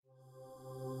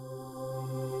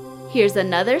Here's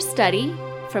another study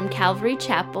from Calvary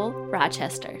Chapel,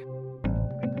 Rochester.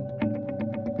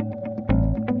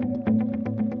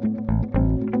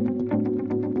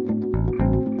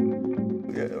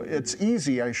 It's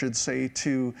easy, I should say,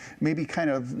 to maybe kind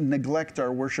of neglect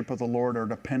our worship of the Lord, our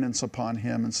dependence upon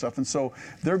Him and stuff. And so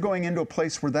they're going into a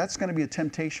place where that's going to be a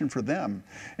temptation for them,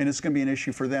 and it's going to be an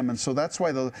issue for them. And so that's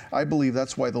why I believe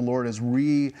that's why the Lord is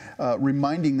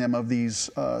reminding them of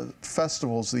these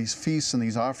festivals, these feasts, and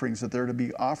these offerings that they're to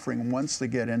be offering once they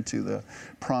get into the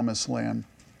promised land.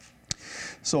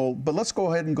 So, but let's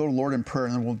go ahead and go to Lord in prayer,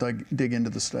 and then we'll dig into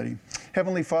the study.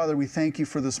 Heavenly Father, we thank you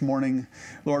for this morning.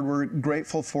 Lord, we're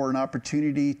grateful for an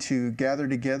opportunity to gather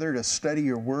together to study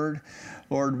your word.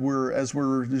 Lord, as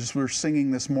we're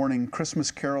singing this morning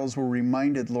Christmas carols, we're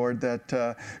reminded, Lord,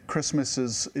 that Christmas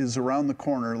is around the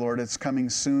corner. Lord, it's coming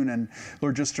soon. And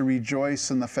Lord, just to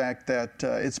rejoice in the fact that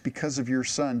it's because of your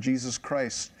Son, Jesus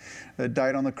Christ, that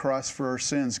died on the cross for our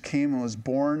sins, came and was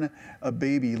born a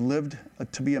baby, lived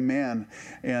to be a man,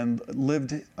 and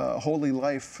lived a holy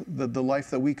life, the life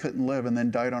that we couldn't live, and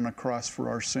then died on a cross for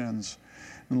our sins.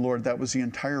 And Lord, that was the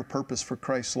entire purpose for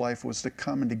Christ's life, was to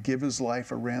come and to give his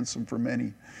life a ransom for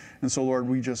many. And so, Lord,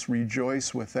 we just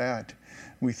rejoice with that.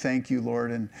 We thank you,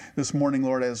 Lord. And this morning,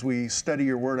 Lord, as we study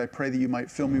your word, I pray that you might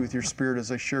fill me with your spirit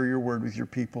as I share your word with your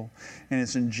people. And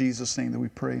it's in Jesus' name that we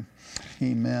pray.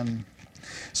 Amen.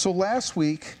 So last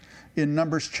week, in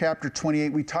Numbers chapter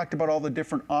 28, we talked about all the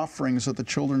different offerings that the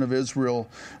children of Israel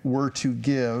were to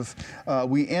give.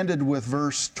 We ended with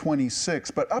verse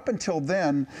 26, but up until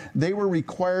then, they were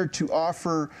required to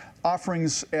offer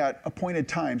offerings at appointed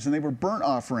times, and they were burnt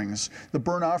offerings. The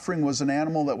burnt offering was an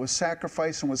animal that was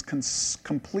sacrificed and was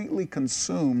completely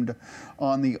consumed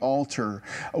on the altar.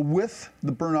 With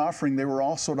the burnt offering, they were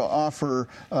also to offer,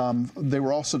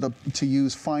 to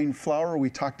use fine flour.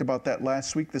 We talked about that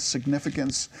last week, the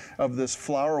significance of this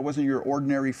flour. It wasn't your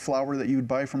ordinary flour that you would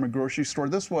buy from a grocery store.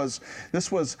 This was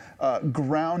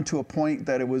ground to a point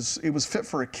that it was fit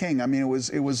for a king. I mean,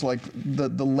 it was like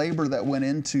the labor that went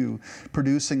into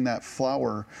producing that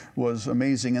flour was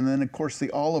amazing. And then, of course, the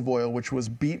olive oil, which was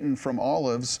beaten from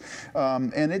olives.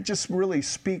 And it just really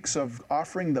speaks of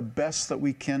offering the best that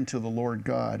we can to the Lord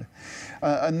God.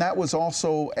 And that was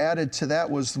also added to that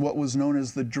was what was known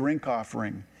as the drink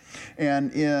offering.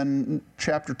 And in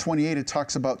chapter 28, it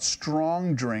talks about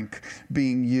strong drink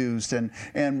being used.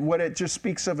 And what it just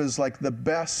speaks of is like the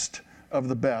best of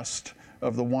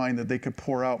the wine that they could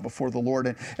pour out before the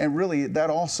Lord. And really,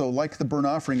 that also, like the burnt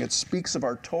offering, it speaks of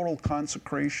our total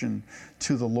consecration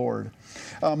to the Lord.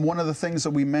 One of the things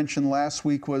that we mentioned last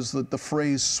week was the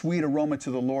phrase, sweet aroma to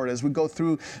the Lord. As we go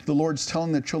through, the Lord's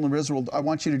telling the children of Israel, I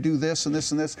want you to do this and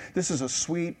this and this. This is a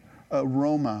sweet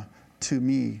aroma to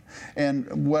me.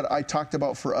 And what I talked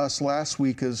about for us last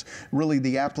week is really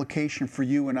the application for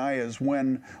you and I is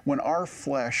when our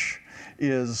flesh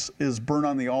is burnt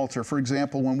on the altar. For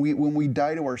example, when we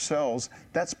die to ourselves,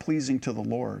 that's pleasing to the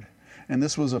Lord. And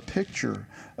this was a picture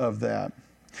of that.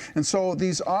 And so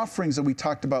these offerings that we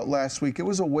talked about last week, it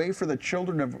was a way for the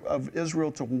children of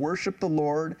Israel to worship the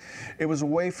Lord. It was a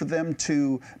way for them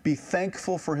to be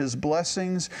thankful for his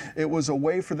blessings. It was a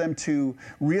way for them to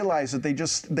realize that they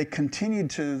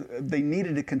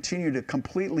needed to continue to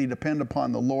completely depend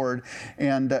upon the Lord.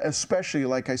 And especially,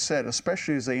 like I said,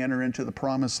 especially as they enter into the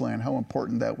promised land, how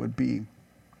important that would be.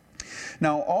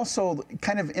 Now, also,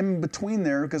 kind of in between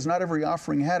there, because not every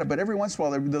offering had it, but every once in a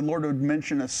while, the Lord would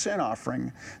mention a sin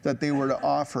offering that they were to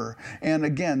offer. And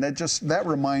again, that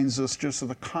reminds us just of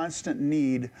the constant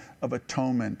need of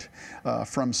atonement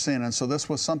from sin. And so this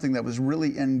was something that was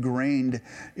really ingrained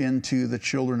into the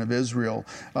children of Israel.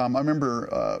 I remember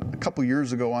a couple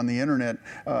years ago on the internet,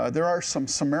 there are some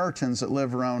Samaritans that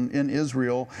live around in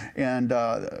Israel, and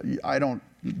I don't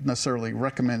necessarily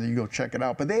recommend that you go check it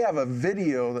out, but they have a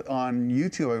video on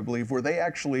YouTube, I believe, where they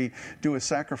actually do a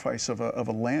sacrifice of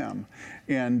a lamb.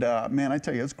 And man, I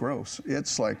tell you, it's gross.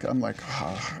 It's like, I'm like,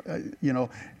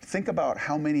 think about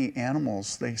how many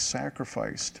animals they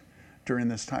sacrificed during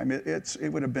this time.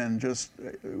 It would have been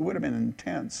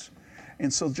intense.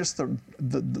 And so just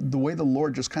the way the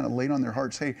Lord just kind of laid on their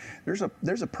hearts, hey, there's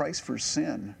a price for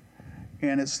sin,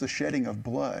 and it's the shedding of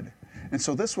blood. And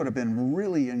so this would have been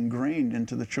really ingrained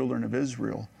into the children of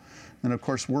Israel. And of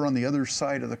course, we're on the other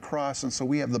side of the cross, and so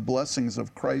we have the blessings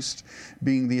of Christ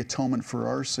being the atonement for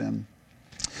our sin.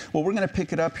 Well, we're going to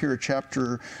pick it up here at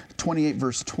chapter 28,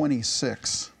 verse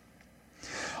 26.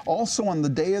 Also on the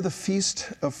day of the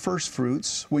feast of first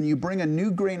fruits, when you bring a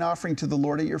new grain offering to the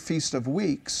Lord at your feast of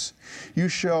weeks, you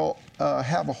shall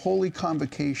have a holy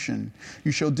convocation.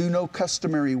 You shall do no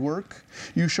customary work.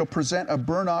 You shall present a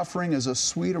burnt offering as a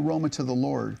sweet aroma to the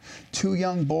Lord. 2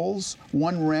 young bulls,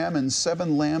 1 ram, and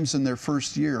 7 lambs in their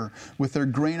first year, with their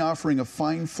grain offering of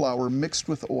fine flour mixed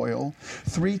with oil,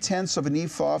 3/10 of an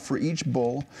ephah for each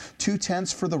bull,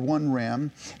 2/10 for the 1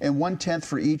 ram, and 1/10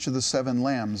 for each of the 7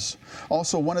 lambs.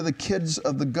 Also 1 of the kids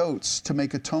of the goats to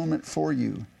make atonement for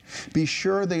you. Be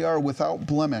sure they are without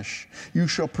blemish. You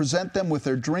shall present them with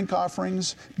their drink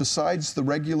offerings, besides the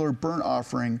regular burnt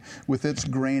offering with its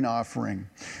grain offering.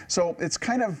 So it's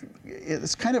kind of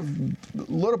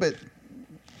a little bit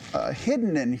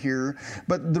hidden in here,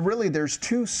 but really there's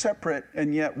 2 separate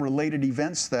and yet related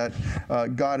events that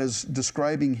God is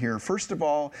describing here. First of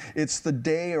all, it's the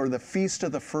day or the feast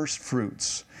of the first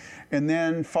fruits, and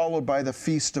then followed by the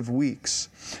Feast of Weeks.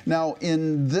 Now,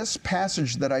 in this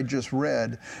passage that I just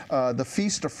read, the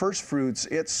Feast of First Fruits,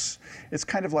 it's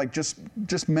kind of like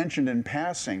just mentioned in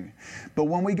passing. But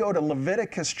when we go to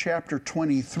Leviticus chapter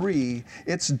 23,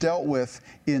 it's dealt with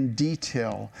in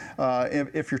detail.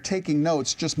 If you're taking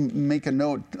notes, just make a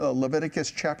note,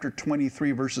 Leviticus chapter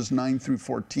 23, verses 9 through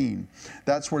 14.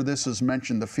 That's where this is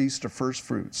mentioned, the Feast of First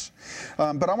Fruits.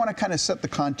 But I want to kind of set the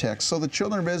context. So the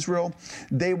children of Israel,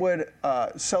 they would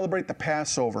celebrate the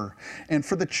Passover. And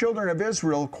for the children of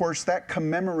Israel, of course, that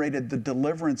commemorated the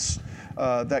deliverance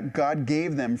that God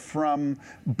gave them from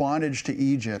bondage to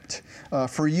Egypt.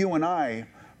 For you and I,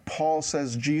 Paul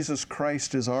says Jesus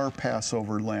Christ is our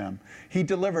Passover lamb. He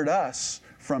delivered us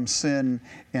from sin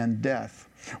and death.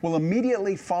 Well,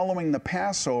 immediately following the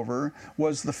Passover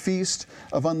was the Feast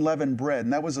of Unleavened Bread,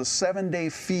 and that was a 7-day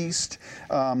feast.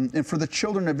 And for the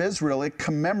children of Israel, it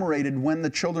commemorated when the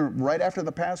children, right after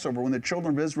the Passover, when the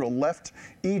children of Israel left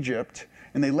Egypt,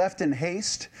 and they left in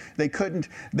haste. They couldn't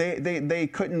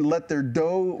let their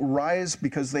dough rise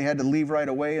because they had to leave right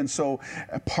away. And so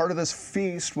part of this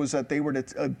feast was that they were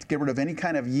to get rid of any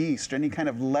kind of yeast, any kind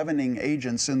of leavening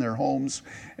agents in their homes,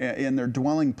 in their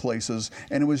dwelling places.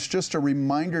 And it was just a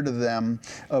reminder to them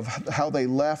of how they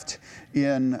left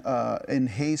in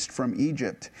haste from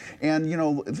Egypt. And you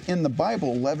know, in the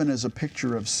Bible, leaven is a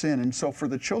picture of sin. And so for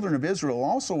the children of Israel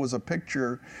also was a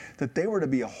picture that they were to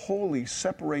be a holy,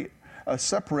 separate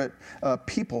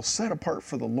people set apart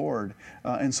for the Lord.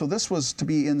 And so this was to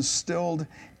be instilled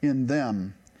in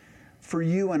them. For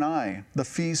you and I, the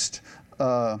Feast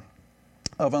of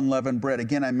Unleavened Bread.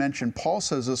 Again, I mentioned, Paul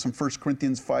says this in 1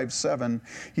 Corinthians 5:7.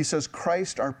 He says,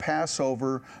 Christ, our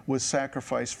Passover, was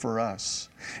sacrificed for us.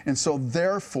 And so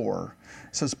therefore,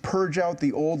 it says, purge out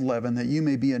the old leaven that you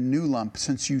may be a new lump,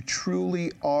 since you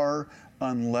truly are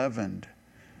unleavened.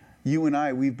 You and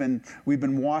I, we've been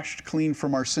washed clean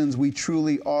from our sins. We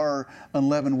truly are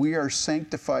unleavened. We are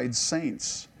sanctified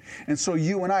saints. And so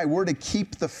you and I, we're to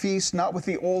keep the feast, not with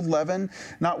the old leaven,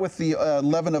 not with the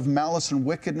leaven of malice and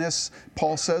wickedness,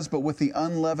 Paul says, but with the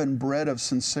unleavened bread of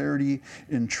sincerity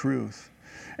and truth.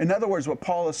 In other words, what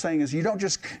Paul is saying is you don't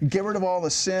just get rid of all the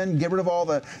sin, get rid of all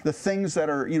the things that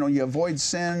are, you avoid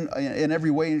sin in every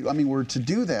way. I mean, we're to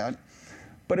do that.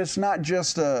 But it's not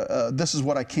just this is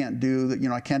what I can't do, that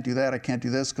I can't do that, I can't do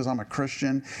this because I'm a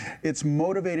Christian. It's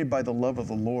motivated by the love of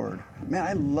the Lord. Man,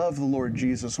 I love the Lord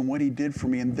Jesus and what He did for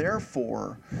me, and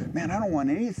therefore, man, I don't want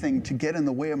anything to get in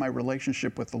the way of my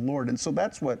relationship with the Lord. And so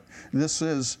that's what this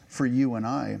is for you and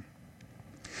I.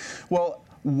 Well,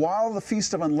 while the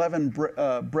Feast of Unleavened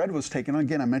Bread was taken on,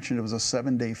 again, I mentioned it was a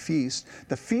 7-day feast,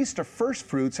 the Feast of First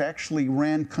Fruits actually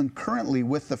ran concurrently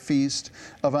with the Feast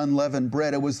of Unleavened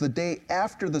Bread. It was the day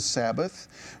after the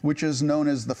Sabbath, which is known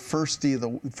as the first day of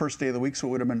the week, so it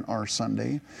would have been our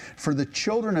Sunday. For the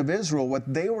children of Israel,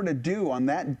 what they were to do on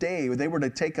that day, they were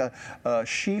to take a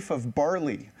sheaf of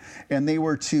barley, and they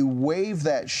were to wave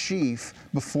that sheaf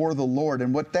before the Lord.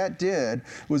 And what that did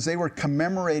was they were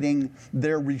commemorating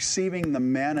their receiving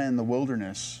the manna in the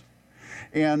wilderness.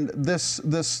 And this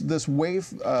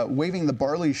waving the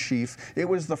barley sheaf, it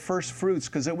was the first fruits,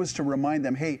 because it was to remind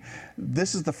them, hey,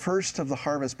 this is the first of the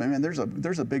harvest. Man, there's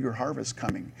a bigger harvest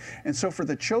coming. And so for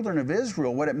the children of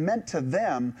Israel, what it meant to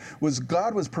them was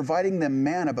God was providing them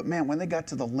manna. But man, when they got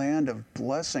to the land of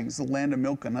blessings, the land of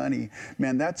milk and honey,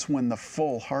 man, that's when the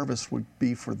full harvest would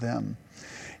be for them.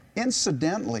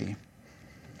 Incidentally,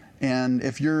 and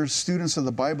if you're students of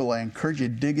the Bible, I encourage you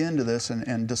to dig into this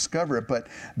and discover it. But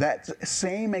that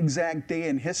same exact day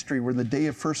in history where the day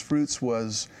of first fruits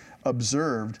was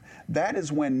observed, that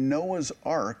is when Noah's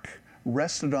Ark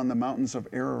rested on the mountains of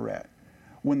Ararat.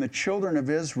 When the children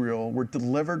of Israel were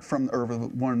delivered from, or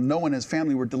when Noah and his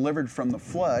family were delivered from the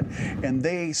flood, and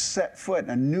they set foot,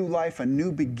 a new life, a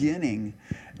new beginning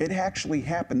It actually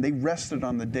happened. They rested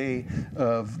on the day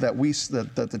of that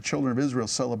the children of Israel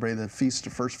celebrated the Feast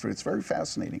of First Fruits. Very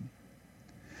fascinating.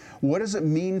 What does it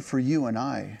mean for you and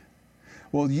I?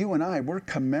 Well, you and I, we're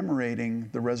commemorating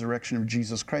the resurrection of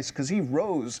Jesus Christ because he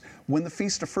rose when the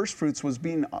Feast of First Fruits was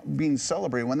being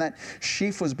celebrated, when that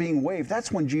sheaf was being waved.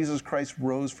 That's when Jesus Christ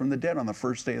rose from the dead on the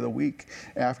first day of the week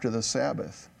after the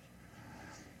Sabbath.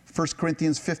 1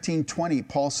 Corinthians 15:20,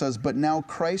 Paul says, "But now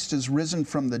Christ is risen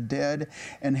from the dead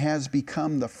and has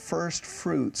become the first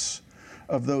fruits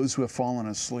of those who have fallen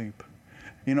asleep."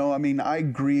 You know, I mean, I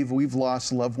grieve. We've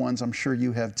lost loved ones. I'm sure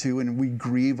you have too. And we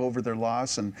grieve over their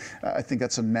loss. And I think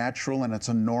that's a natural and it's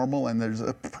a normal and there's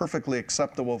a perfectly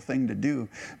acceptable thing to do.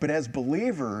 But as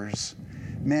believers,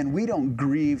 man, we don't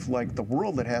grieve like the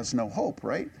world that has no hope,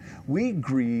 right? We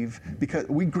grieve because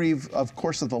we grieve, of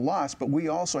course, of the loss, but we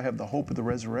also have the hope of the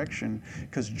resurrection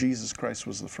because Jesus Christ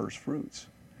was the first fruits.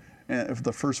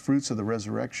 The first fruits of the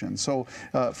resurrection. So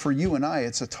for you and I,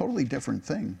 it's a totally different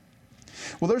thing.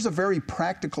 Well, there's a very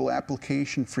practical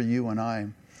application for you and I.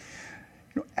 You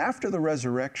know, after the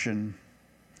resurrection,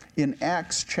 in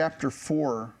Acts chapter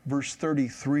 4, verse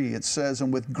 33, it says,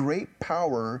 "And with great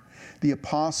power the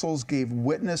apostles gave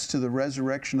witness to the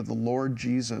resurrection of the Lord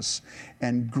Jesus,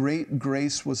 and great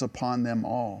grace was upon them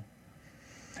all."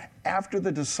 After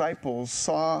the disciples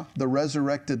saw their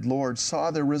resurrected Lord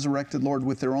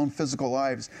with their own physical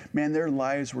lives, man, their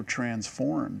lives were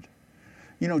transformed.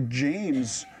 You know,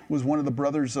 James was one of the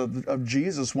brothers of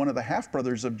Jesus, one of the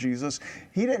half-brothers of Jesus.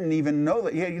 He didn't even know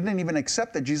that, he didn't even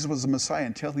accept that Jesus was the Messiah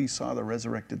until he saw the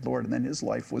resurrected Lord, and then his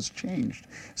life was changed.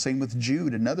 Same with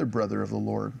Jude, another brother of the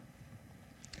Lord.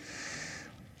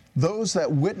 Those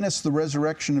that witnessed the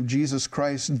resurrection of Jesus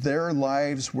Christ, their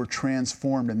lives were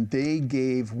transformed, and they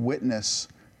gave witness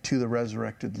to the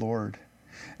resurrected Lord.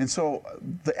 And so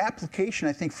the application,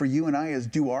 I think, for you and I is,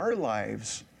 do our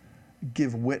lives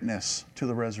give witness to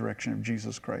the resurrection of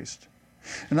Jesus Christ?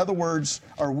 In other words,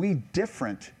 are we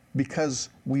different because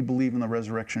we believe in the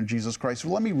resurrection of Jesus Christ?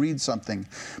 Well, let me read something.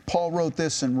 Paul wrote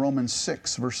this in Romans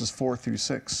 6, verses 4 through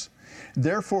 6.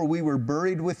 "Therefore we were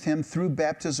buried with him through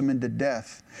baptism into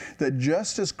death, that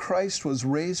just as Christ was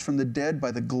raised from the dead by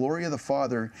the glory of the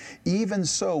Father, even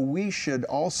so we should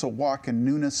also walk in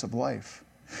newness of life.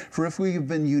 For if we have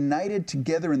been united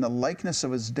together in the likeness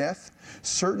of his death,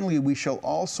 certainly we shall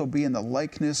also be in the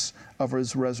likeness of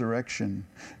his resurrection.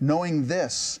 Knowing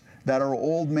this, that our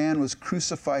old man was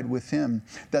crucified with him,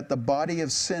 that the body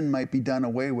of sin might be done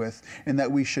away with, and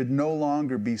that we should no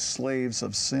longer be slaves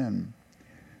of sin."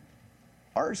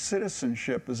 Our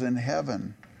citizenship is in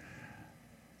heaven.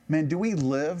 Man, do we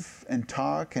live and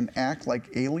talk and act like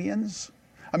aliens?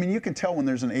 I mean, you can tell when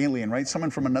there's an alien, right? Someone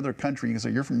from another country, you can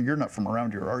say, you're not from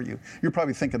around here, are you? You're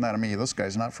probably thinking that of me. This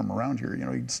guy's not from around here. You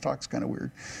know, he just talks kind of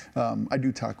weird. I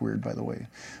do talk weird, by the way.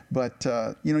 But,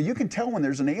 you know, you can tell when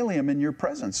there's an alien in your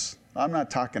presence. I'm not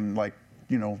talking like,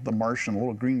 you know, the Martian, the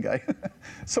little green guy.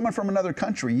 Someone from another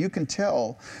country, you can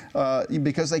tell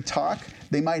because they talk,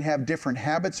 they might have different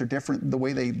habits or different, the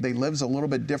way they live a little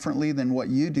bit differently than what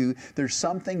you do. There's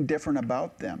something different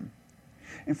about them.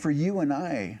 And for you and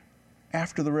I,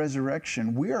 after the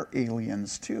resurrection, we are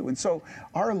aliens too. And so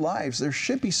our lives, there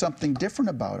should be something different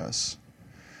about us.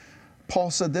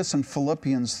 Paul said this in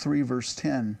Philippians 3, verse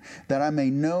 10, "That I may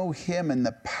know him and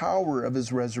the power of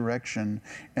his resurrection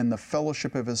and the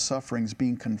fellowship of his sufferings,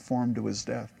 being conformed to his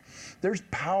death." There's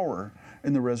power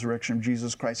in the resurrection of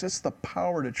Jesus Christ. It's the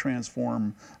power to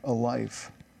transform a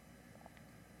life.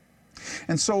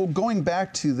 And so going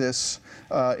back to this,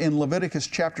 in Leviticus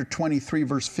chapter 23,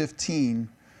 verse 15,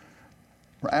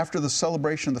 after the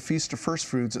celebration of the Feast of First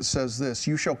Fruits, it says this,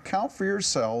 "You shall count for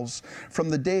yourselves from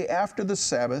the day after the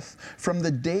Sabbath, from the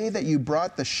day that you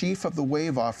brought the sheaf of the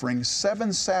wave offering,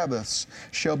 7 Sabbaths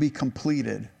shall be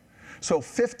completed." So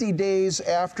 50 days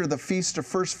after the Feast of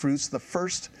First Fruits, the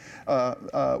first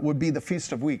would be the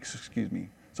Feast of Weeks,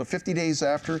 So 50 days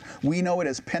after, we know it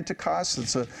as Pentecost.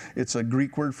 It's a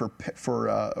Greek word for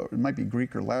it might be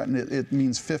Greek or Latin. It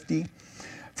means 50.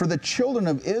 For the children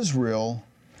of Israel,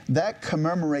 that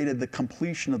commemorated the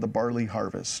completion of the barley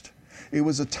harvest. It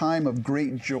was a time of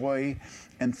great joy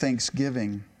and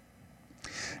thanksgiving.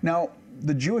 Now,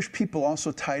 the Jewish people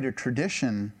also tied a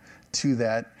tradition to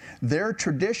that. Their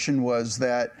tradition was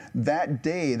that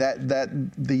day,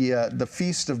 the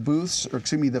Feast of Booths, or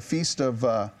excuse me, the Feast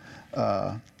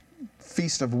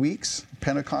of Weeks,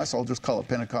 Pentecost, I'll just call it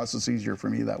Pentecost, it's easier for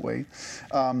me that way.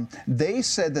 They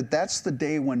said that that's the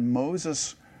day when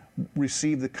Moses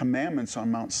received the commandments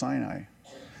on Mount Sinai.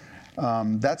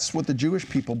 That's what the Jewish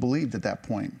people believed at that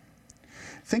point.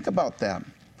 Think about that.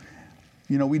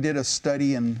 You know, we did a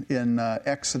study in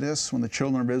Exodus when the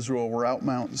children of Israel were out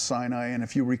Mount Sinai, and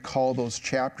if you recall those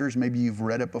chapters, maybe you've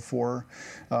read it before.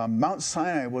 Mount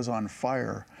Sinai was on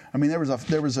fire. I mean, there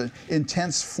was an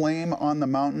intense flame on the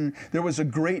mountain. There was a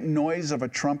great noise of a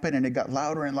trumpet, and it got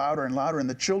louder and louder and louder. And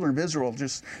the children of Israel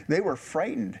they were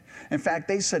frightened. In fact,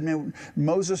 they said, "No,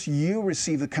 Moses, you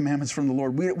receive the commandments from the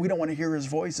Lord. We don't want to hear his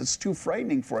voice. It's too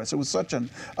frightening for us." It was such an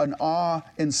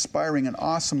awe-inspiring, an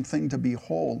awesome thing to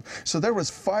behold. So there was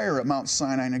fire at Mount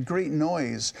Sinai and a great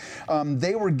noise.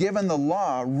 They were given the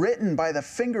law written by the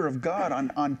finger of God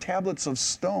on tablets of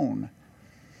stone.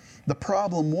 The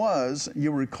problem was,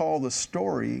 you recall the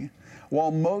story,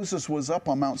 while Moses was up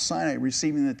on Mount Sinai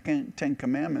receiving the Ten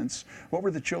Commandments, what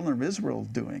were the children of Israel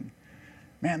doing?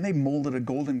 Man, they molded a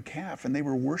golden calf, and they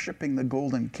were worshiping the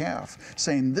golden calf,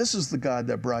 saying, "This is the God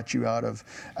that brought you out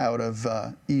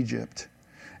of Egypt."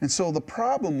 And so the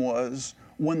problem was,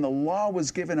 when the law was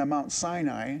given at Mount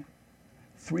Sinai,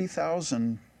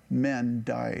 3,000 men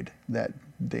died that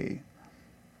day.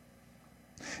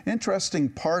 Interesting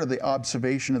part of the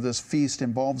observation of this feast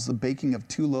involves the baking of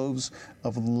 2 loaves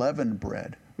of leavened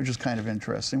bread, which is kind of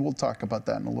interesting. We'll talk about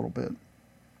that in a little bit.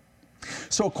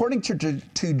 So according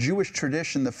to Jewish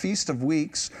tradition, the Feast of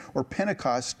Weeks, or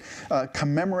Pentecost,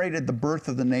 commemorated the birth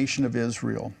of the nation of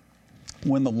Israel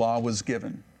when the law was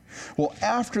given. Well,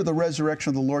 after the resurrection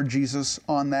of the Lord Jesus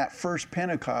on that first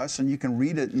Pentecost, and you can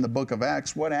read it in the book of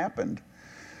Acts, what happened?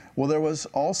 Well, there was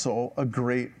also a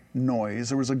great noise.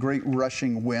 There was a great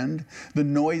rushing wind. The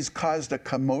noise caused a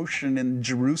commotion in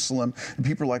Jerusalem. And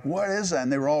people were like, "What is that?"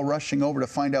 And they were all rushing over to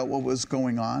find out what was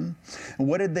going on. And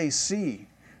what did they see?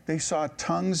 They saw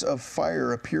tongues of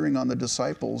fire appearing on the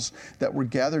disciples that were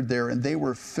gathered there, and they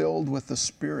were filled with the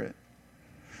Spirit.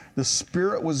 The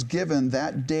Spirit was given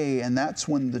that day, and that's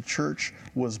when the church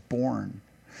was born.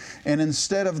 And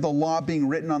instead of the law being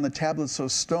written on the tablets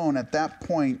of stone, at that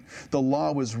point, the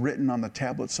law was written on the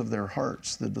tablets of their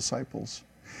hearts, the disciples.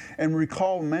 And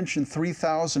recall, mentioned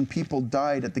 3,000 people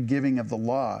died at the giving of the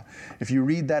law. If you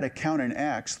read that account in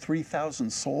Acts,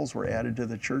 3,000 souls were added to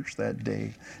the church that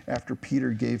day after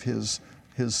Peter gave his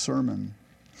sermon.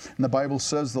 And the Bible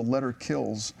says the letter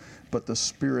kills, but the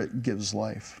Spirit gives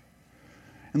life.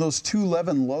 And those 2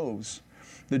 leavened loaves,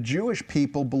 the Jewish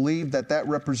people believed that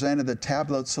represented the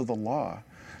tablets of the law.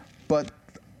 But,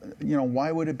 you know,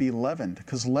 why would it be leavened?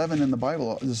 Because leaven in the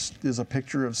Bible is a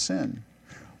picture of sin.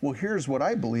 Well, here's what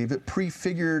I believe. It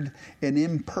prefigured an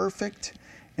imperfect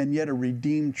and yet a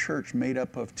redeemed church made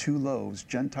up of 2 loaves,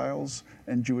 Gentiles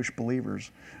and Jewish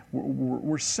believers.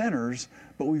 We're sinners,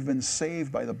 but we've been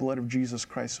saved by the blood of Jesus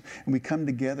Christ. And we come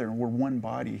together and we're one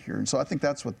body here. And so I think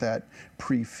that's what that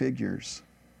prefigures.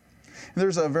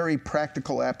 There's a very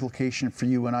practical application for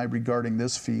you and I regarding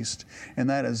this feast, and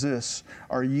that is this: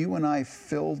 are you and I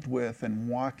filled with and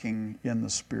walking in the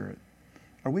Spirit?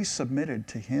 Are we submitted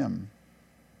to Him?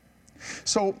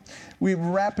 So we're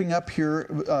wrapping up here,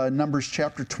 Numbers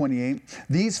chapter 28.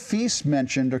 These feasts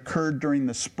mentioned occurred during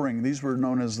the spring. These were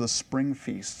known as the spring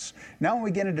feasts. Now when we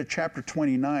get into chapter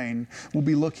 29, we'll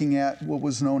be looking at what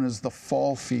was known as the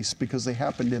fall feasts, because they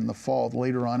happened in the fall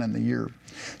later on in the year.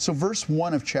 So verse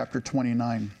 1 of chapter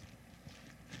 29.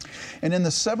 "And in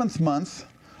the 7th month,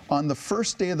 on the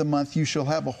 1st day of the month, you shall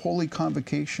have a holy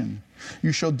convocation.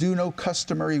 You shall do no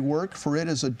customary work, for it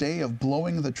is a day of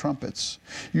blowing the trumpets.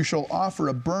 You shall offer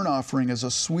a burnt offering as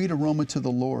a sweet aroma to the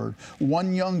Lord,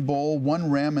 1 young bull, 1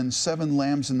 ram, and 7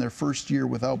 lambs in their first year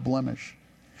without blemish.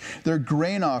 Their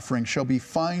grain offering shall be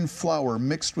fine flour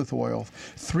mixed with oil,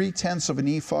 3/10 of an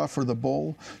ephah for the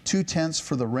bull, 2/10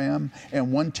 for the ram,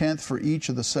 and 1/10 for each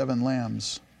of the 7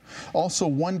 lambs. Also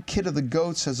 1 kid of the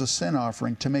goats as a sin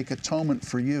offering to make atonement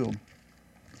for you.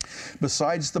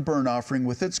 Besides the burnt offering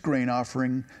with its grain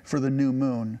offering for the new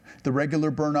moon, the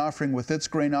regular burnt offering with its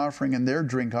grain offering and their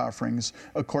drink offerings,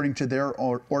 according to their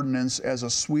ordinance, as a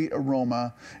sweet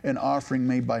aroma, an offering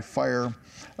made by fire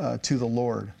to the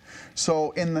Lord."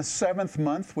 So in the 7th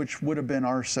month, which would have been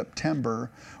our September,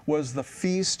 was the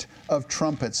Feast of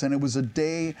Trumpets, and it was a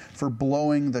day for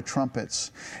blowing the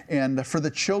trumpets. And for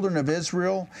the children of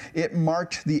Israel, it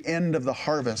marked the end of the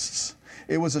harvests.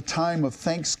 It was a time of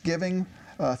thanksgiving,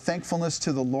 thankfulness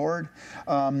to the Lord.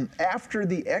 After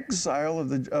the exile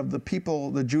of the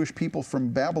people, the Jewish people from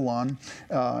Babylon,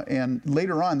 and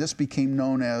later on this became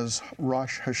known as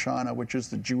Rosh Hashanah, which is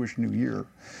the Jewish New Year.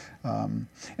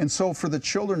 And so for the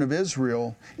children of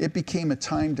Israel, it became a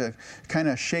time to kind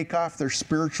of shake off their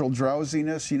spiritual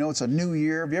drowsiness. You know, it's a new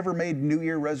year. Have you ever made New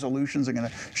Year resolutions? I'm going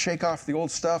to shake off the old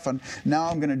stuff, and now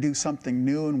I'm going to do something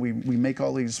new. And we make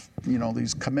all these, you know,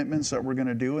 these commitments that we're going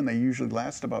to do, and they usually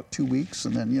last about 2 weeks,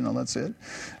 and then, you know, that's it.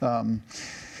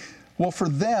 Well, for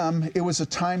them, it was a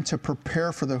time to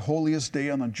prepare for the holiest day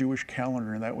on the Jewish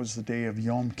calendar, and that was the day of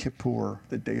Yom Kippur,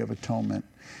 the Day of Atonement.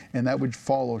 And that would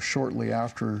follow shortly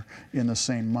after in the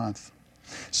same month.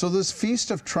 So this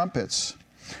Feast of Trumpets,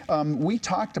 we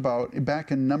talked about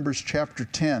back in Numbers chapter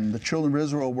 10, the children of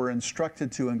Israel were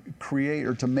instructed to create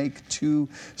or to make 2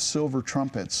 silver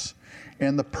trumpets.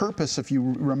 And the purpose, if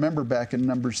you remember back in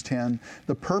Numbers 10,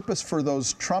 the purpose for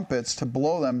those trumpets, to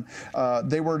blow them,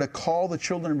 they were to call the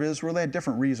children of Israel. They had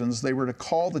different reasons. They were to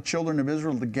call the children of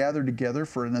Israel to gather together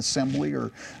for an assembly, or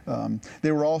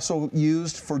they were also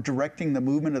used for directing the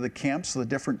movement of the camps. So the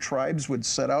different tribes would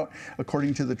set out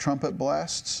according to the trumpet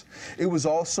blasts. It was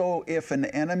also, if an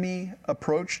enemy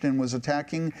approached and was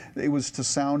attacking, it was to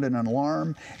sound an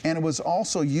alarm. And it was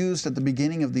also used at the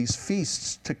beginning of these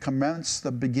feasts to commence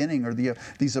the beginning, or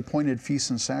these appointed feasts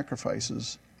and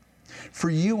sacrifices. For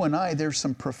you and I, there's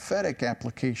some prophetic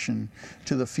application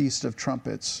to the Feast of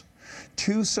Trumpets.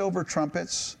 2 silver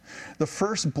trumpets. The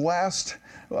first blast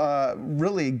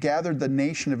really gathered the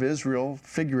nation of Israel,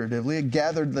 figuratively. It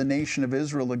gathered the nation of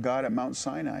Israel to God at Mount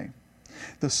Sinai.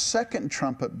 The second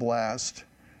trumpet blast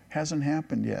hasn't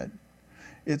happened yet.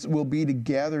 It will be to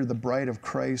gather the bride of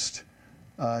Christ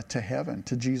to heaven,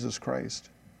 to Jesus Christ.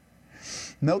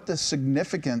 Note the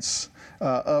significance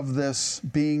of this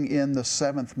being in the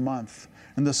 7th month.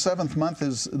 And the 7th month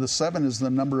is, the 7 is the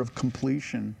number of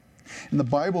completion. And the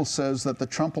Bible says that the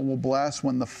trumpet will blast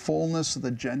when the fullness of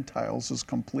the Gentiles is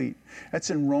complete.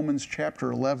 That's in Romans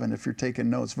chapter 11, if you're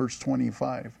taking notes, verse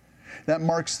 25. That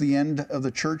marks the end of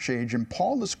the church age, and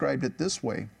Paul described it this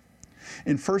way.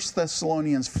 In 1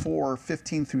 Thessalonians 4,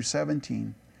 15 through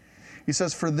 17, he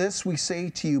says, "For this we say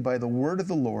to you by the word of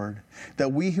the Lord,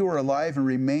 that we who are alive and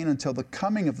remain until the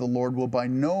coming of the Lord will by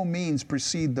no means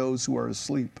precede those who are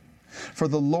asleep. For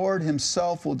the Lord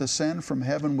himself will descend from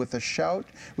heaven with a shout,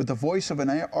 with the voice of an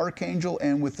archangel,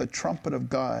 and with the trumpet of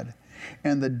God.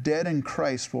 And the dead in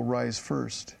Christ will rise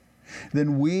first.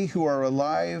 Then we who are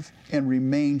alive and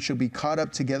remain shall be caught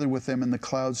up together with them in the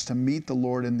clouds to meet the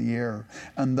Lord in the air.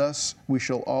 And thus we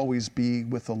shall always be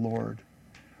with the Lord."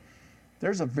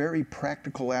 There's a very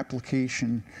practical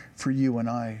application for you and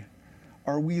I.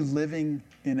 Are we living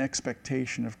in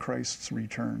expectation of Christ's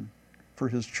return for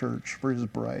his church, for his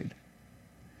bride?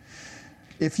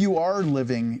 If you are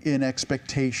living in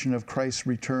expectation of Christ's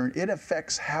return, it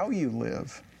affects how you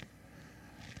live.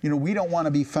 You know, we don't want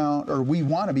to be found, or we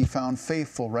want to be found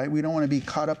faithful, right? We don't want to be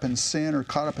caught up in sin or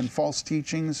caught up in false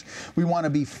teachings. We want to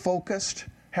be focused,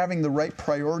 having the right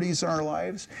priorities in our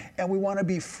lives, and we want to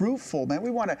be fruitful, man.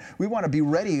 We want to be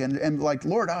ready and like,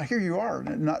 Lord, oh, here you are.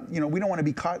 Not, you know, we don't want to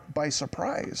be caught by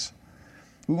surprise.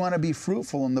 We want to be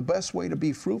fruitful, and the best way to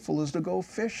be fruitful is to go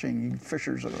fishing.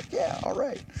 Fishers are like, yeah, all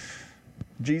right.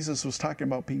 Jesus was talking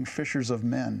about being fishers of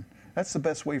men. That's the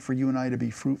best way for you and I to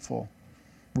be fruitful,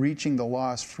 reaching the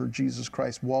lost for Jesus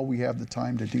Christ while we have the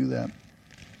time to do that.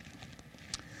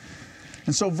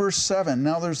 And so verse 7,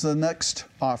 now there's the next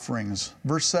offerings.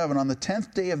 Verse 7, "On the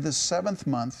 10th day of this 7th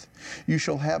month, you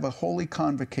shall have a holy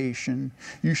convocation.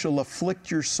 You shall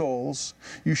afflict your souls.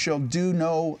 You shall do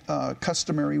no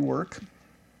customary work."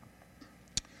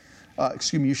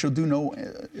 You shall do no,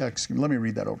 let me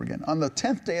read that over again. "On the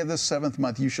 10th day of this 7th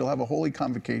month, you shall have a holy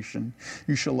convocation.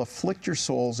 You shall afflict your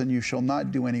souls, and you shall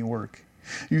not do any work.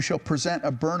 You shall present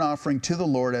a burnt offering to the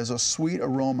Lord as a sweet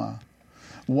aroma.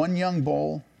 1 young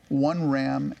bull, 1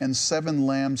 ram, and 7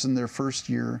 lambs in their first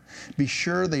year. Be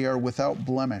sure they are without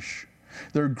blemish.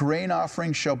 Their grain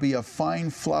offering shall be of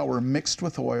fine flour mixed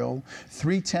with oil,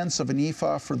 3/10 of an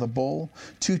ephah for the bull,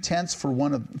 2/10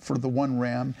 for the 1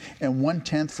 ram, and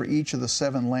 1/10 for each of the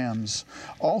 7 lambs.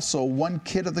 Also 1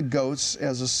 kid of the goats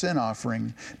as a sin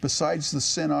offering, besides the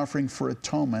sin offering for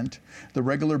atonement, the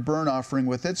regular burnt offering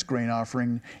with its grain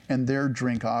offering, and their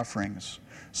drink offerings."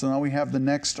 So now we have the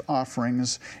next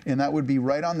offerings, and that would be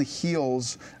right on the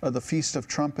heels of the Feast of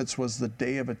Trumpets was the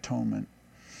Day of Atonement.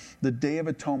 The Day of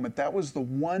Atonement, that was the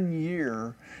 1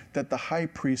 year that the high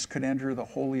priest could enter the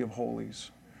Holy of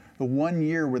Holies. The 1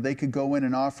 year where they could go in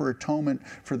and offer atonement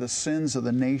for the sins of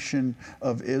the nation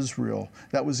of Israel.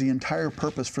 That was the entire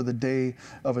purpose for the Day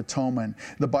of Atonement.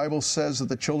 The Bible says that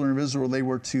the children of Israel, they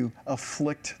were to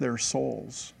afflict their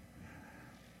souls.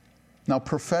 Now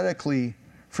prophetically,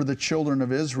 for the children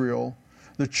of Israel,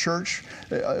 the church,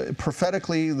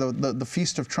 prophetically, the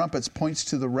Feast of Trumpets points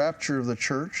to the rapture of the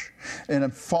church.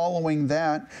 And following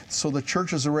that, so the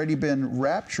church has already been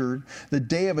raptured. The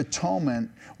Day of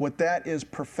Atonement, what that is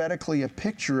prophetically a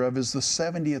picture of is the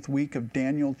 70th week of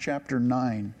Daniel chapter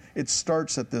 9. It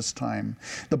starts at this time.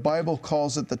 The Bible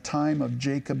calls it the time of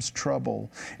Jacob's trouble.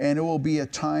 And it will be a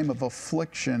time of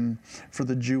affliction for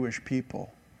the Jewish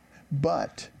people.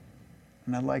 But,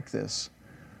 and I like this,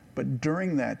 but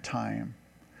during that time,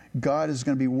 God is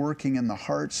going to be working in the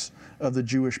hearts of the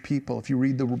Jewish people. If you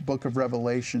read the book of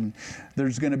Revelation,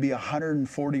 there's going to be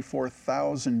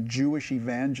 144,000 Jewish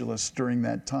evangelists during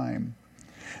that time.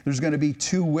 There's going to be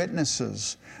 2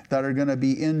 witnesses that are going to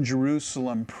be in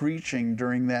Jerusalem preaching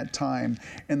during that time.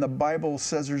 And the Bible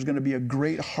says there's going to be a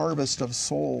great harvest of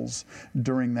souls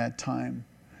during that time.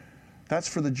 That's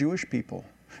for the Jewish people.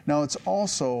 Now, it's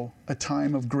also a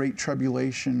time of great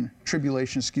tribulation,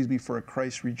 for a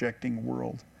Christ-rejecting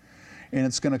world. And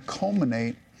it's going to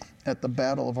culminate at the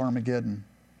Battle of Armageddon.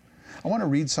 I want to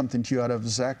read something to you out of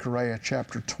Zechariah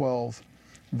chapter 12,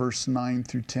 verse 9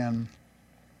 through 10.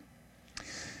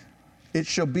 It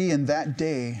shall be in that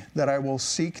day that I will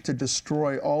seek to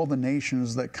destroy all the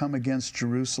nations that come against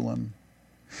Jerusalem.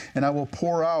 And I will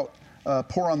pour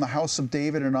on the house of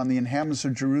David and on the inhabitants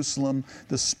of Jerusalem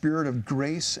the spirit of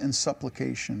grace and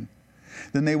supplication.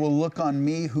 Then they will look on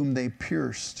me whom they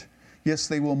pierced. Yes,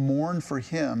 they will mourn for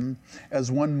him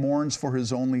as one mourns for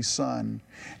his only son,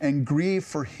 and grieve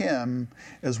for him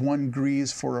as one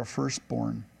grieves for a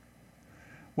firstborn.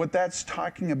 What that's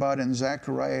talking about in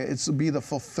Zechariah, it's to be the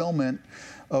fulfillment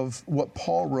of what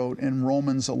Paul wrote in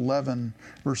Romans 11,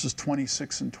 verses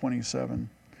 26 and 27.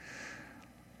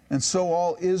 And so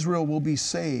all Israel will be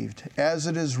saved, as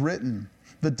it is written,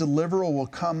 the deliverer will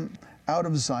come out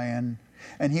of Zion,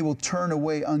 and he will turn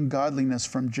away ungodliness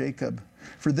from Jacob.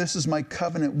 For this is my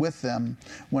covenant with them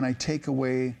when I take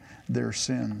away their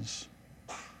sins.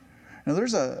 Now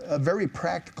there's a very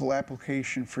practical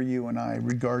application for you and I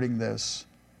regarding this.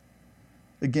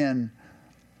 Again,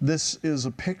 this is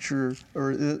a picture,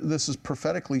 or this is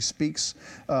prophetically speaks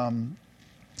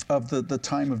of the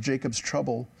time of Jacob's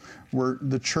trouble, where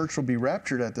the church will be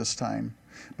raptured at this time.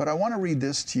 But I want to read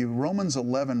this to you, Romans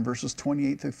 11, verses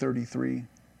 28 to 33.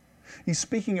 He's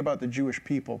speaking about the Jewish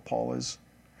people, Paul is.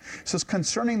 It says,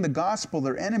 concerning the gospel,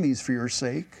 they're enemies for your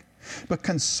sake. But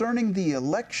concerning the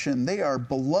election, they are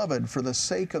beloved for the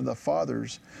sake of the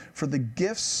fathers. For the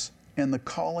gifts and the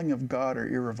calling of God are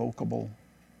irrevocable.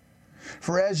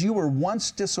 For as you were once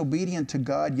disobedient to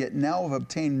God, yet now have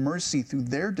obtained mercy through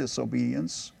their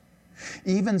disobedience,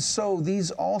 even so these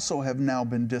also have now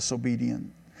been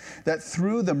disobedient, that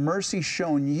through the mercy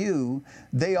shown you,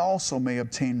 they also may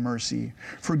obtain mercy.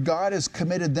 For God has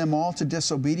committed them all to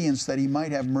disobedience, that he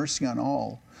might have mercy on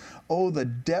all. Oh, the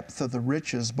depth of the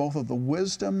riches, both of the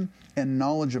wisdom and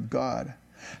knowledge of God.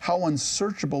 How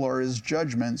unsearchable are his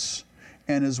judgments,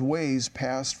 and his ways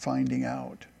past finding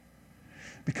out.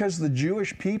 Because the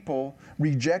Jewish people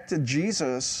rejected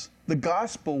Jesus, the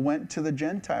gospel went to the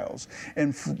Gentiles.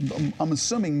 And I'm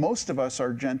assuming most of us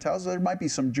are Gentiles. There might be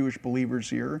some Jewish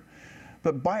believers here.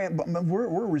 But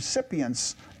we're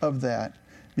recipients of that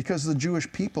because the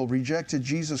Jewish people rejected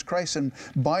Jesus Christ. And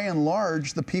by and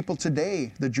large, the people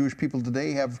today, the Jewish people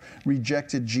today, have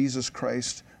rejected Jesus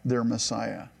Christ, their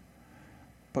Messiah.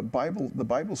 But the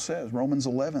Bible says, Romans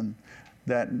 11,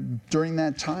 that during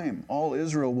that time, all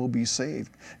Israel will be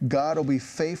saved. God will be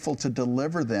faithful to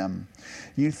deliver them.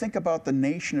 You think about the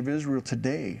nation of Israel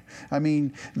today. I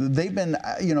mean, they've been,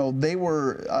 they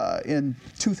were, in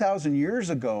 2,000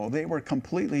 years ago, they were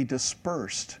completely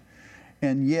dispersed.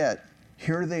 And yet,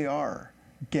 here they are,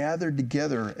 gathered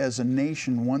together as a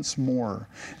nation once more.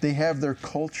 They have their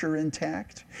culture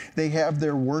intact. They have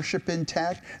their worship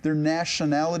intact, their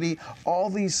nationality, all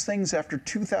these things after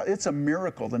 2,000. It's a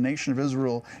miracle. The nation of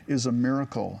Israel is a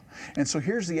miracle. And so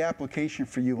here's the application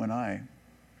for you and I.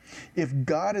 If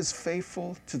God is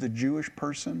faithful to the Jewish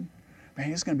person, man,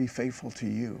 he's going to be faithful to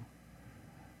you.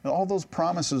 All those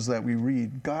promises that we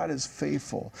read, God is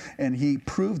faithful, and he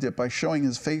proved it by showing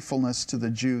his faithfulness to the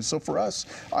Jews. So for us,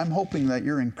 I'm hoping that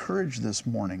you're encouraged this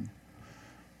morning.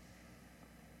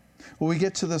 Well, we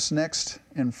get to this next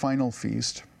and final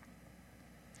feast.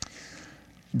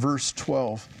 Verse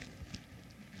 12.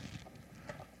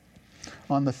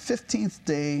 On the 15th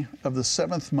day of the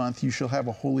 7th month, you shall have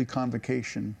a holy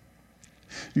convocation.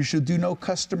 You shall do no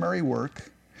customary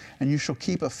work, and you shall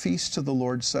keep a feast to the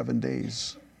Lord 7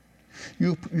 days.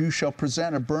 You shall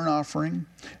present a burnt offering,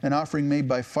 an offering made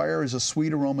by fire as a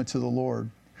sweet aroma to the Lord.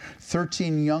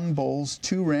 13 young bulls,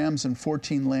 2 rams, and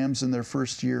 14 lambs in their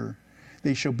first year.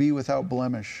 They shall be without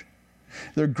blemish.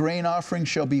 Their grain offering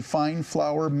shall be fine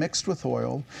flour mixed with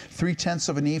oil, 3/10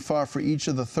 of an ephah for each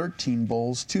of the 13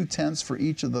 bulls, 2/10 for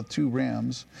each of the 2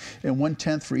 rams, and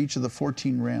 1/10 for each of the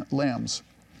 14 lambs.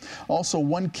 Also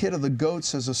 1 kid of the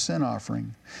goats as a sin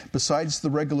offering, besides the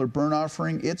regular burnt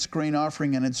offering, its grain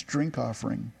offering, and its drink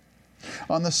offering.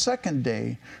 On the second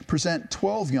day, present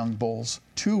 12 young bulls,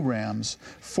 2 rams,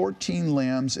 14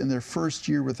 lambs in their first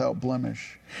year without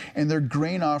blemish, and their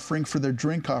grain offering for their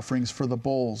drink offerings for the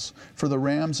bulls, for the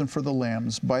rams and for the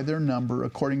lambs, by their number,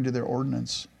 according to their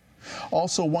ordinance.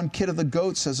 Also 1 kid of the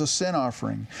goats as a sin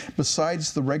offering,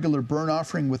 besides the regular burnt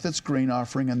offering with its grain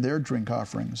offering and their drink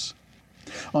offerings.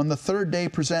 On the third day,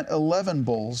 present 11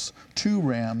 bulls, 2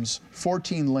 rams,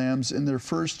 14 lambs in their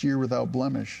first year without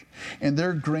blemish, and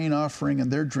their grain offering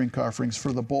and their drink offerings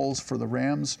for the bulls, for the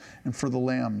rams, and for the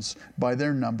lambs, by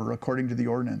their number, according to the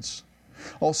ordinance.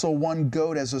 Also 1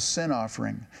 goat as a sin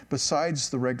offering, besides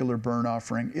the regular burnt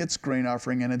offering, its grain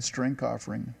offering, and its drink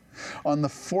offering. On the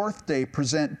fourth day,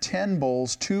 present 10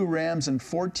 bulls, 2 rams, and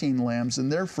 14 lambs in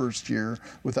their first year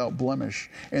without blemish,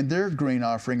 and their grain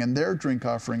offering and their drink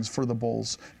offerings for the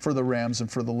bulls, for the rams, and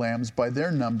for the lambs, by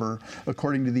their number,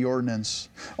 according to the ordinance.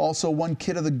 Also 1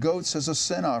 kid of the goats as a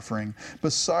sin offering,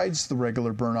 besides the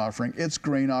regular burnt offering, its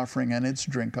grain offering, and its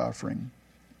drink offering.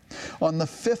 On the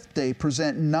fifth day,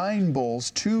 present 9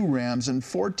 bulls, 2 rams, and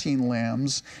 14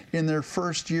 lambs in their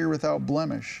first year without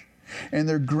blemish, and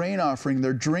their grain offering,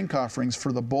 their drink offerings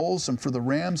for the bulls and for the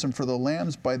rams and for the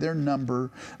lambs by their number,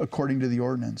 according to the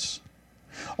ordinance.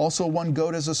 Also 1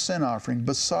 goat as a sin offering,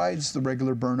 besides the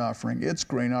regular burnt offering, its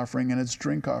grain offering, and its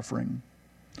drink offering.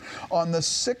 On the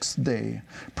sixth day,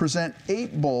 present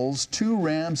 8 bulls, 2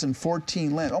 rams, and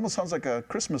 14 lambs. Almost sounds like a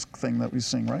Christmas thing that we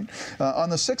sing, right? On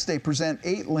the sixth day, present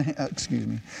 8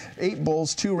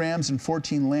 bulls, 2 rams, and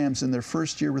 14 lambs in their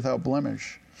first year without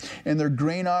blemish, and their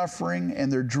grain offering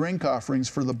and their drink offerings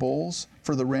for the bulls,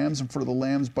 for the rams, and for the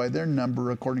lambs by their number,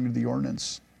 according to the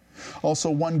ordinance. Also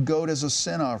 1 goat as a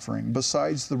sin offering,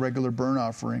 besides the regular burnt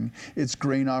offering, its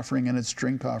grain offering, and its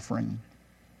drink offering.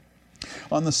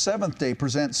 On the seventh day,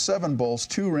 present 7 bulls,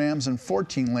 2 rams, and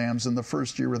 14 lambs in the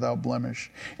first year without blemish,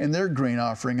 and their grain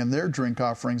offering and their drink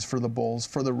offerings for the bulls,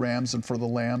 for the rams, and for the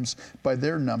lambs by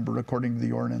their number, according to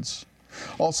the ordinance.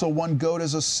 Also 1 goat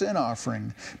as a sin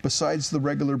offering, besides the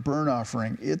regular burnt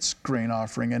offering, its grain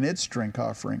offering, and its drink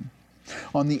offering.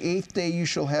 On the 8th day you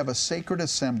shall have a sacred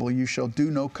assembly, you shall do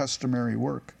no customary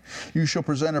work. You shall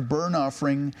present a burnt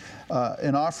offering,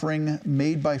 an offering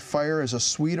made by fire as a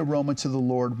sweet aroma to the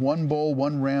Lord, 1 bull,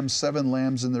 1 ram, 7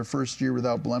 lambs in their first year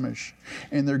without blemish,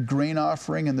 and their grain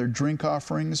offering and their drink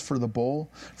offerings for the bull,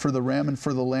 for the ram, and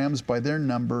for the lambs by their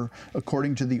number,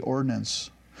 according to the ordinance.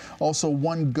 Also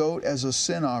 1 goat as a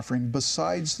sin offering,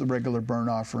 besides the regular burnt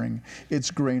offering,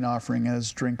 its grain offering, and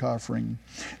its drink offering.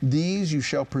 These you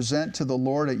shall present to the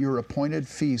Lord at your appointed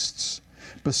feasts,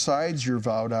 besides your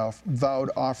vowed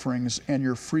offerings and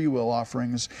your freewill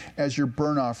offerings, as your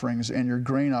burnt offerings and your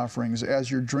grain offerings, as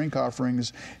your drink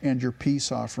offerings and your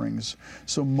peace offerings.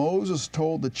 So Moses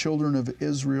told the children of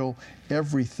Israel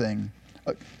everything.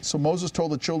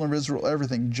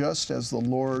 Just as the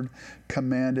Lord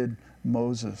commanded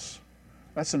Moses.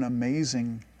 That's an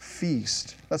amazing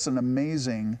feast. That's an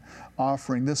amazing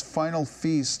offering. This final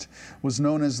feast was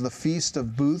known as the Feast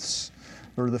of Booths,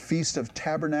 or the Feast of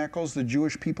Tabernacles. The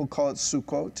Jewish people call it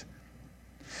Sukkot.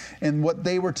 And what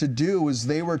they were to do is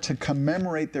they were to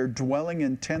commemorate their dwelling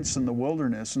in tents in the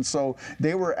wilderness. And so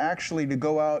they were actually to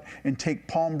go out and take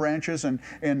palm branches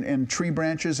and tree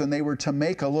branches, and they were to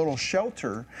make a little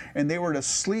shelter, and they were to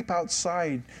sleep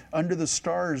outside under the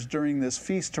stars during this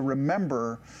feast to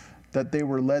remember that they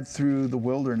were led through the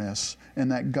wilderness and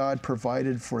that God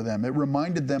provided for them. It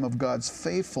reminded them of God's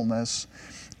faithfulness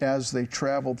as they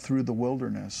traveled through the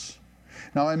wilderness.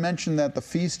 Now, I mentioned that the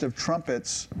Feast of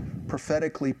Trumpets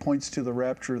prophetically points to the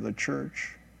rapture of the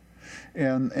church.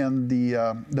 And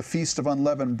the Feast of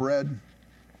Unleavened Bread,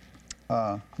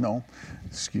 let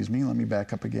me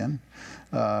back up again.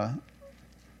 The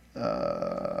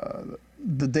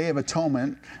Day of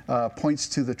Atonement points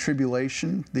to the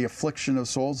tribulation, the affliction of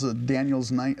souls,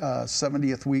 Daniel's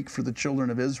 70th week for the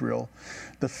children of Israel.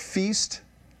 The Feast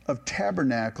of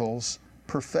Tabernacles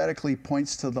prophetically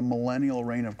points to the millennial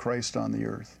reign of Christ on the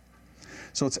earth.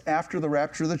 So it's after the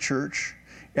rapture of the church,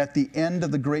 at the end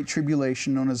of the Great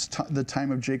Tribulation, known as the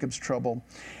time of Jacob's trouble.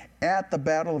 At the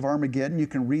Battle of Armageddon, you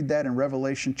can read that in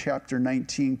Revelation chapter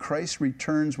 19, Christ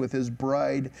returns with his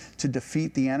bride to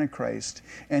defeat the Antichrist,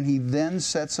 and he then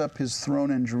sets up his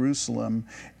throne in Jerusalem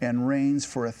and reigns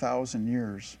for 1,000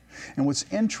 years. And what's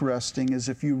interesting is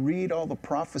if you read all the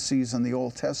prophecies in the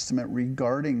Old Testament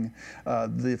regarding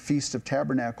the Feast of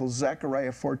Tabernacles,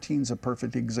 Zechariah 14 is a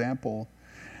perfect example.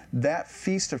 That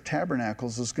Feast of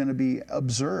Tabernacles is going to be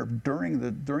observed during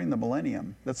the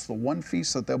millennium. That's the one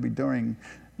feast that they'll be doing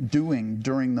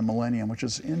during the millennium, which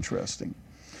is interesting.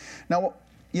 Now,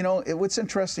 what's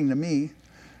interesting to me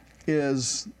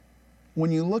is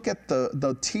when you look at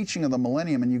the teaching of the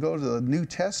millennium and you go to the New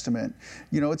Testament,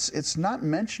 it's not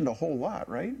mentioned a whole lot,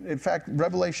 right? In fact,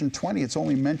 Revelation 20, it's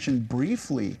only mentioned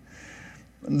briefly.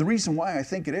 And the reason why I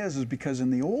think it is because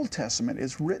in the Old Testament,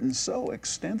 it's written so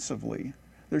extensively.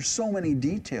 There's so many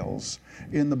details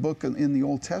in the book, in the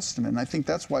Old Testament. And I think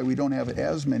that's why we don't have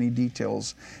as many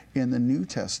details in the New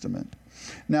Testament.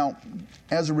 Now,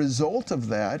 as a result of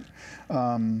that,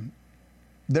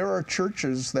 there are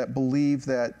churches that believe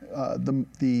that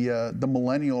the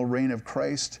millennial reign of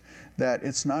Christ, that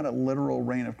it's not a literal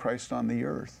reign of Christ on the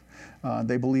earth.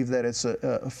 They believe that it's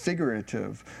a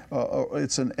figurative,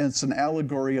 it's an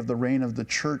allegory of the reign of the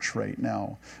church right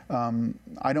now.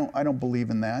 I don't believe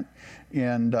in that,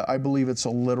 and I believe it's a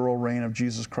literal reign of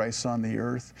Jesus Christ on the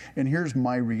earth. And here's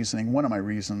my reasoning, one of my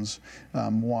reasons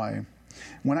why.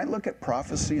 When I look at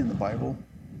prophecy in the Bible,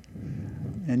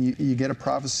 and you get a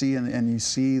prophecy and you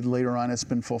see later on it's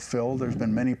been fulfilled. There's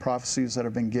been many prophecies that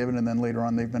have been given and then later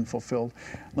on they've been fulfilled.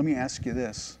 Let me ask you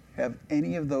this. Have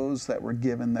any of those that were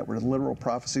given that were literal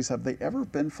prophecies, have they ever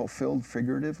been fulfilled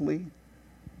figuratively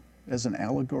as an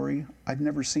allegory? I've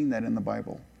never seen that in the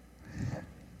Bible.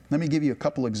 Let me give you a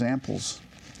couple examples.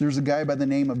 There's a guy by the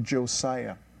name of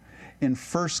Josiah. In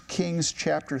 1 Kings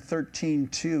chapter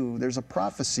 13:2, there's a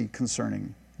prophecy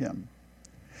concerning him.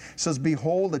 It says,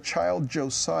 "Behold, a child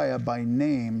Josiah by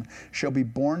name shall be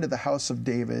born to the house of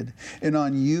David, and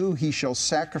on you he shall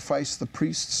sacrifice the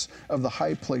priests of the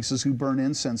high places who burn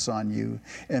incense on you,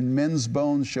 and men's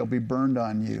bones shall be burned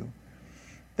on you."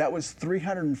 That was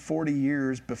 340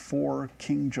 years before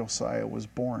King Josiah was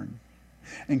born.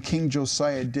 And King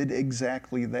Josiah did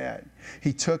exactly that.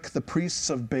 He took the priests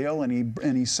of Baal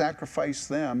and he sacrificed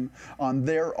them on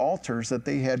their altars that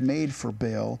they had made for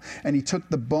Baal. And he took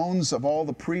the bones of all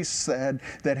the priests that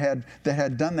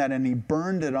had done that and he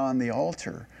burned it on the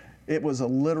altar. It was a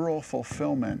literal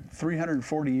fulfillment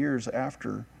 340 years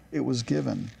after it was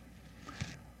given.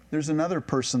 There's another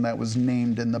person that was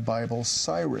named in the Bible,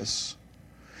 Cyrus.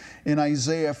 In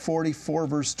Isaiah 44,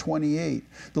 verse 28,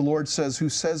 the Lord says, "Who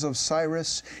says of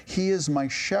Cyrus, he is my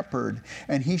shepherd,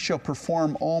 and he shall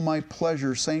perform all my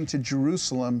pleasure, saying to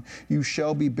Jerusalem, you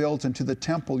shall be built, and to the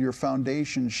temple your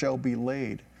foundation shall be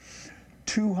laid."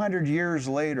 200 years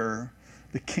later,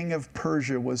 the king of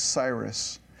Persia was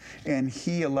Cyrus, and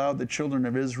he allowed the children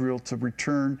of Israel to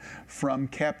return from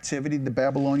captivity. The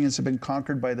Babylonians had been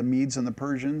conquered by the Medes and the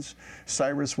Persians.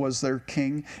 Cyrus was their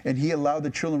king, and he allowed the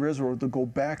children of Israel to go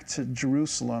back to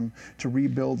Jerusalem to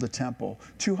rebuild the temple.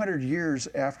 200 years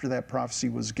after that prophecy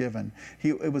was given.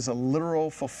 It was a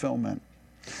literal fulfillment.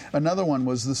 Another one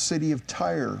was the city of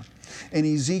Tyre. In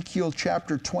Ezekiel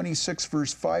chapter 26,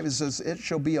 verse 5, it says, "It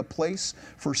shall be a place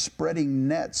for spreading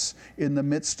nets in the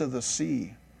midst of the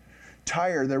sea."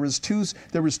 Tyre, there was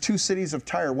two cities of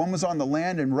Tyre. One was on the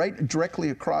land, and right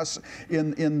directly across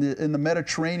in the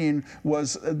Mediterranean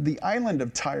was the island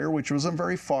of Tyre, which wasn't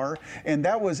very far, and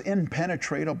that was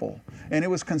impenetrable. And it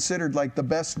was considered like the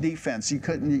best defense. You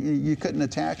couldn't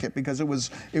attack it because it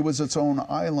was its own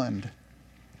island.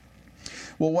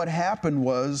 Well, what happened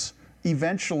was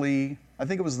eventually, I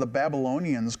think it was the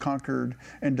Babylonians conquered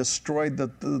and destroyed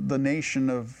the nation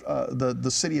of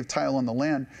the city of Tyre on the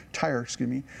land,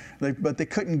 but they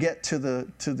couldn't get to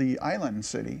the island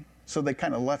city, so they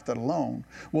kind of left it alone.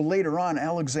 Well, later on,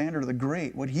 Alexander the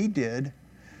Great, what he did,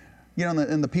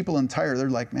 and the people in Tyre,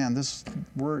 they're like, man,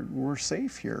 we're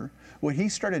safe here. What he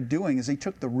started doing is he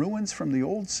took the ruins from the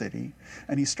old city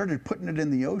and he started putting it in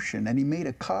the ocean, and he made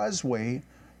a causeway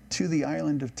to the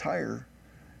island of Tyre.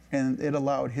 And it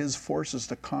allowed his forces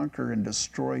to conquer and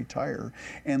destroy Tyre.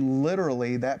 And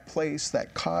literally that place,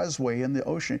 that causeway in the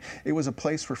ocean, it was a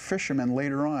place where fishermen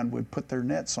later on would put their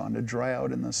nets on to dry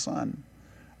out in the sun.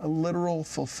 A literal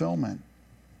fulfillment.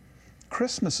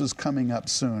 Christmas is coming up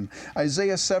soon.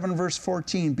 Isaiah 7 verse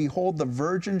 14, "Behold, the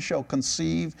virgin shall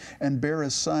conceive and bear a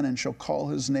son and shall call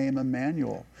his name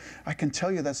Emmanuel." I can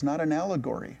tell you that's not an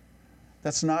allegory.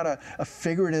 That's not a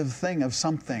figurative thing of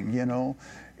something,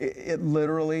 It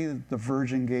literally, the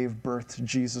virgin gave birth to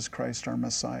Jesus Christ, our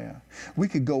Messiah. We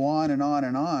could go on and on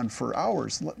and on for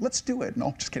hours. Let's do it.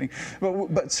 No, just kidding.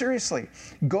 But seriously,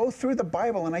 go through the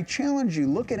Bible, and I challenge you,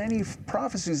 look at any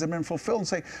prophecies that have been fulfilled and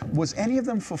say, was any of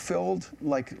them fulfilled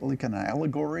like an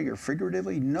allegory or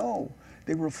figuratively? No,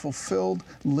 they were fulfilled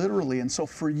literally. And so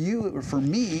for you, or for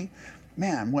me,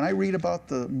 man, when I read about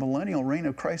the millennial reign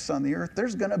of Christ on the earth,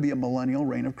 there's going to be a millennial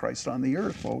reign of Christ on the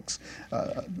earth, folks.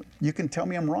 You can tell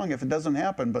me I'm wrong if it doesn't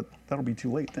happen, but that'll be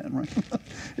too late then, right?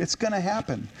 It's going to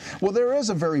happen. Well, there is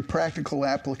a very practical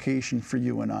application for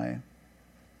you and I.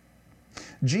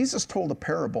 Jesus told a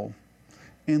parable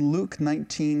in Luke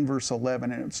 19, verse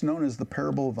 11, and it's known as the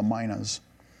parable of the minas.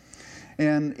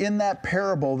 And in that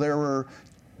parable, there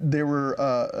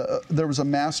was a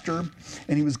master,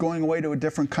 and he was going away to a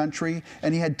different country,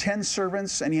 and he had 10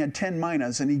 servants, and he had 10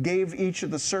 minas, and he gave each of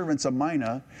the servants a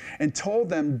mina and told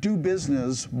them, do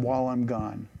business while I'm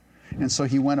gone. And so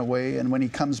he went away, and when he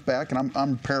comes back, and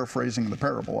I'm paraphrasing the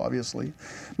parable, obviously,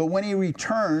 but when he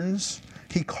returns,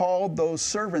 he called those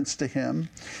servants to him,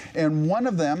 and one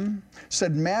of them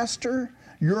said, Master,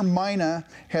 your mina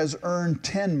has earned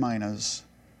 10 minas.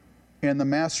 And the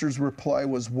master's reply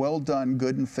was, well done,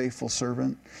 good and faithful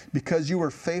servant. Because you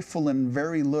were faithful in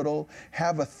very little,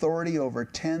 have authority over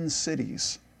 10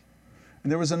 cities.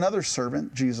 And there was another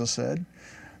servant, Jesus said,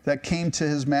 that came to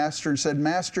his master and said,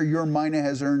 Master, your mina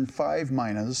has earned 5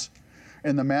 minas.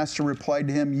 And the master replied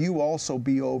to him, you also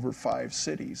be over 5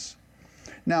 cities.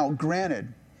 Now,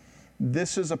 granted,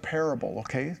 this is a parable,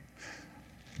 okay?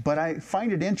 But I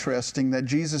find it interesting that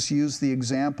Jesus used the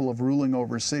example of ruling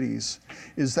over cities.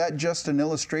 Is that just an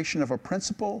illustration of a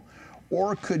principle,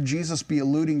 or could Jesus be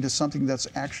alluding to something that's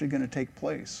actually going to take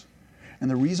place? And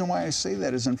the reason why I say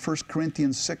that is in 1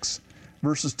 Corinthians 6,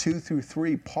 verses 2 through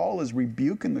 3, Paul is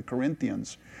rebuking the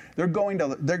Corinthians.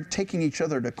 They're taking each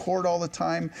other to court all the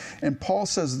time. And Paul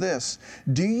says this,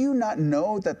 do you not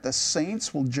know that the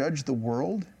saints will judge the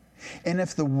world? And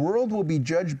if the world will be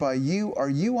judged by you, are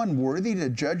you unworthy to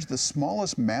judge the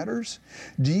smallest matters?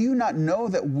 Do you not know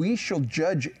that we shall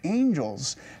judge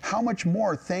angels? How much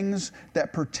more things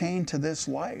that pertain to this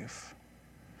life?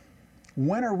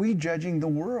 When are we judging the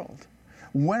world?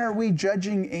 When are we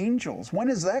judging angels? When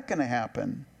is that going to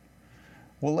happen?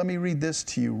 Well, let me read this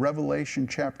to you. Revelation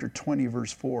chapter 20,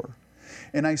 verse 4.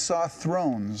 And I saw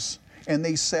thrones, and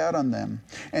they sat on them,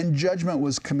 and judgment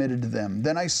was committed to them.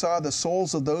 Then I saw the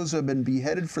souls of those who had been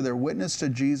beheaded for their witness to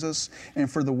Jesus and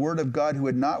for the word of God, who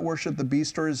had not worshipped the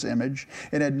beast or his image,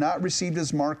 and had not received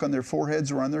his mark on their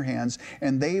foreheads or on their hands,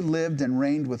 and they lived and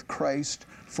reigned with Christ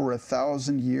for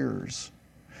 1,000 years.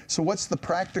 So what's the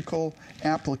practical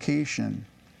application?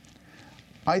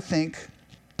 I think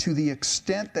to the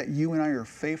extent that you and I are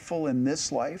faithful in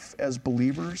this life as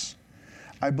believers,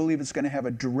 I believe it's going to have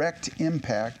a direct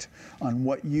impact on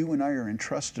what you and I are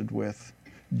entrusted with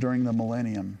during the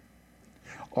millennium.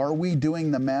 Are we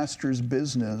doing the Master's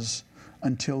business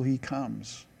until he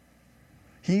comes?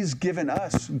 He's given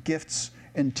us gifts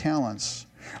and talents.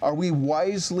 Are we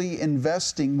wisely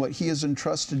investing what he has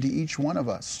entrusted to each one of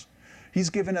us?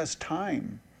 He's given us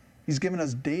time. He's given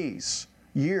us days,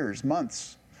 years,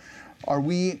 months. Are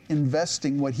we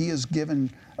investing what he has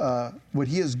given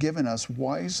us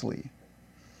wisely?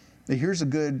 Now, here's a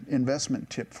good investment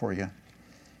tip for you.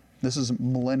 This is a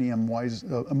millennium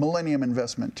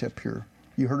investment tip here.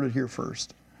 You heard it here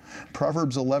first.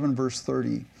 Proverbs 11, verse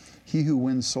 30. He who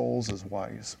wins souls is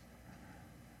wise.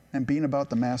 And being about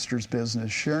the Master's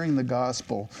business, sharing the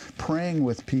gospel, praying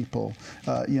with people,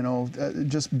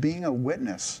 just being a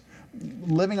witness,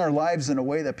 living our lives in a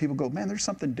way that people go, man, there's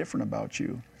something different about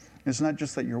you. It's not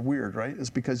just that you're weird, right? It's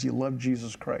because you love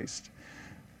Jesus Christ.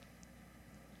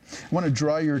 I want to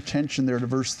draw your attention there to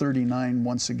verse 39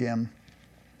 once again.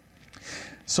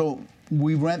 So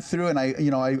we went through, and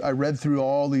I read through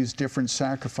all these different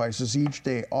sacrifices each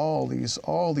day, all these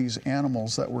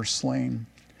animals that were slain.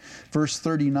 Verse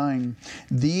 39,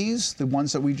 these, the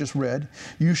ones that we just read,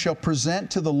 you shall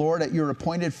present to the Lord at your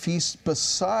appointed feasts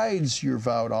besides your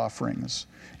vowed offerings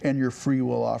and your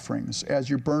freewill offerings, as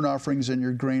your burnt offerings and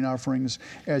your grain offerings,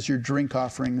 as your drink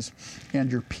offerings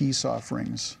and your peace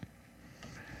offerings.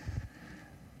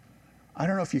 I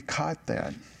don't know if you caught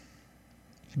that.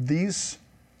 These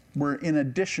were in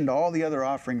addition to all the other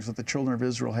offerings that the children of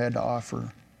Israel had to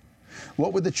offer.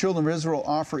 What would the children of Israel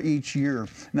offer each year?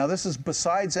 Now, this is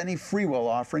besides any free will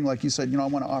offering, like you said, I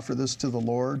want to offer this to the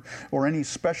Lord, or any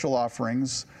special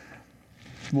offerings.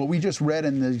 What we just read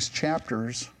in these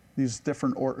chapters, these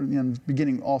different,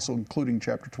 beginning also including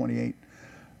chapter 28,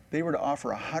 they were to offer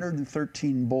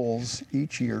 113 bulls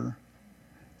each year,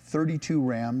 32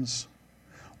 rams,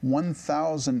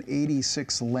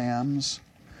 1,086 lambs,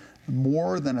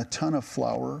 more than a ton of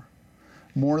flour,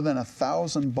 more than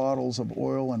 1,000 bottles of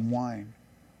oil and wine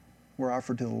were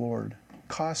offered to the Lord.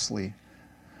 Costly.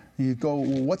 You go,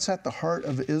 well, what's at the heart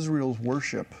of Israel's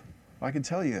worship? I can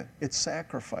tell you, it's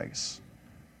sacrifice.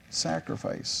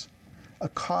 Sacrifice. A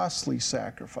costly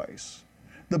sacrifice.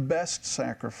 The best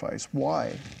sacrifice.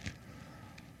 Why?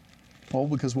 Well,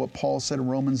 because what Paul said in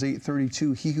Romans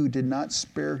 8:32, he who did not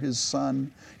spare his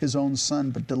own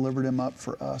son, but delivered him up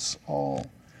for us all.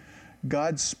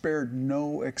 God spared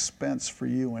no expense for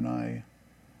you and I.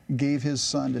 Gave his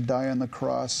son to die on the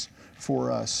cross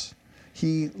for us.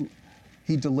 He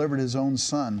He delivered His own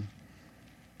Son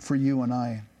for you and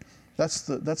I. That's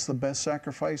the best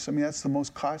sacrifice. I mean, that's the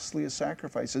most costliest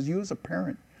sacrifice. As you as a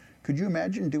parent, could you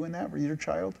imagine doing that for your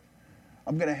child?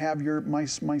 I'm going to have my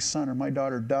son or my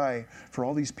daughter die for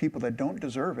all these people that don't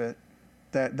deserve it,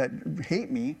 that hate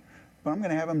me, but I'm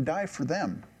going to have them die for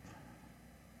them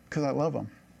because I love them.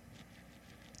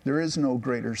 There is no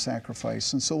greater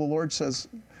sacrifice. And so the Lord says,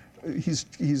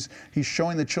 He's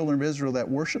showing the children of Israel that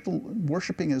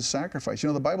worshiping is sacrifice. You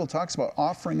know, the Bible talks about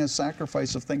offering a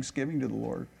sacrifice of thanksgiving to the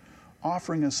Lord.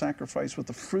 Offering a sacrifice with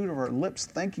the fruit of our lips,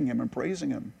 thanking Him and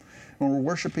praising Him. When we're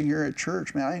worshiping here at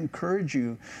church, man, I encourage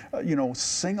you,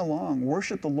 sing along,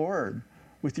 worship the Lord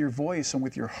with your voice and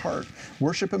with your heart.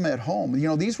 Worship Him at home. You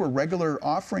know, these were regular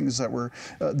offerings that were,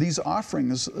 these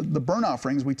offerings, the burnt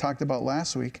offerings we talked about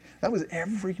last week, that was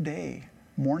every day,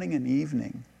 morning and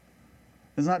evening.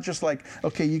 It's not just like,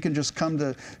 okay, you can just come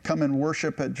and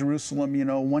worship at Jerusalem,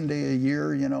 one day a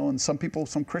year, and some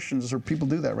Christians or people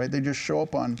do that, right? They just show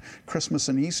up on Christmas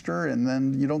and Easter and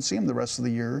then you don't see them the rest of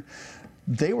the year.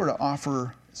 They were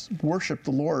to worship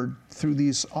the Lord through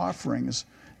these offerings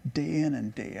day in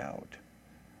and day out.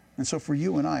 And so for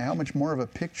you and I, how much more of a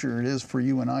picture it is for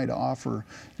you and I to offer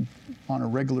on a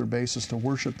regular basis to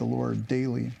worship the Lord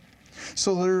daily.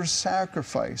 So there's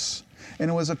sacrifice,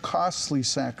 and it was a costly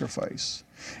sacrifice.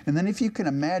 And then if you can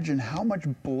imagine how much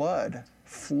blood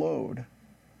flowed,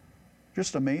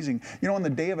 just amazing. On the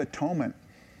Day of Atonement,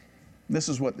 this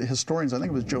is what the historians, I think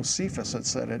it was Josephus that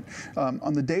said it,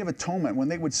 on the Day of Atonement, when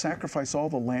they would sacrifice all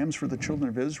the lambs for the children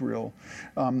of Israel,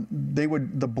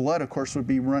 the blood, of course, would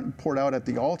be poured out at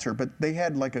the altar, but they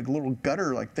had like a little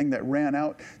gutter-like thing that ran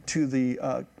out to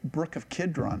the brook of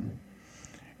Kidron.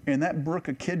 And that brook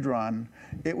of Kidron,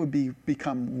 it would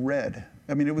become red.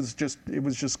 I mean, it was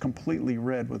just completely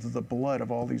red with the blood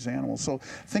of all these animals. So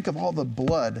think of all the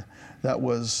blood that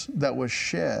was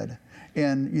shed.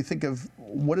 And you think of,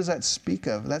 what does that speak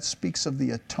of? That speaks of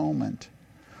the atonement.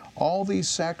 All these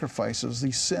sacrifices,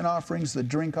 these sin offerings, the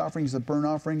drink offerings, the burnt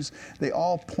offerings, they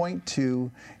all point to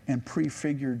and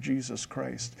prefigure Jesus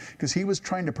Christ. Because He was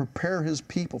trying to prepare His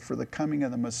people for the coming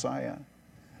of the Messiah.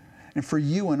 And for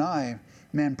you and I,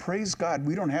 man, praise God,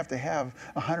 we don't have to have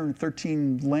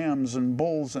 113 lambs and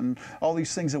bulls and all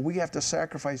these things that we have to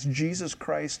sacrifice. Jesus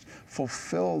Christ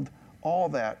fulfilled all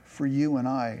that for you and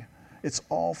I. It's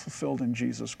all fulfilled in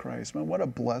Jesus Christ. Man, what a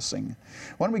blessing.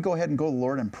 Why don't we go ahead and go to the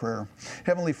Lord in prayer.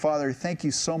 Heavenly Father, thank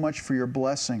you so much for your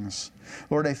blessings.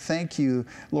 Lord, I thank you,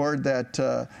 Lord, that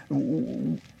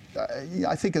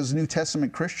I think as New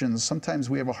Testament Christians, sometimes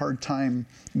we have a hard time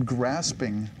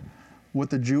grasping what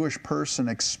the Jewish person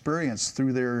experienced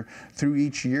through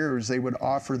each year as they would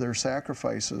offer their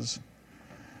sacrifices.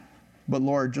 But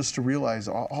Lord, just to realize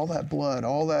all that blood,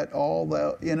 all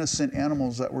the innocent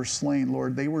animals that were slain,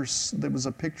 Lord, there was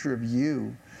a picture of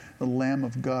you, the Lamb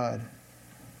of God,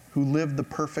 who lived the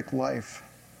perfect life,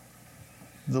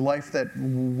 the life that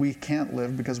we can't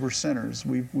live because we're sinners.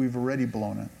 We've already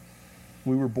blown it.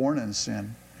 We were born in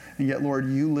sin. And yet, Lord,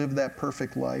 you lived that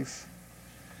perfect life.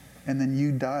 And then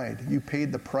you died. You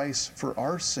paid the price for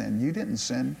our sin. You didn't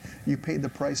sin. You paid the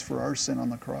price for our sin on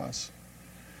the cross.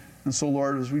 And so,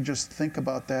 Lord, as we just think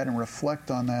about that and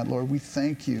reflect on that, Lord, we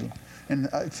thank you. And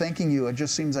thanking you, it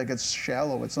just seems like it's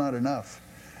shallow. It's not enough.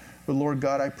 But, Lord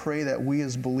God, I pray that we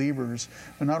as believers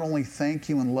would not only thank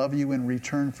you and love you in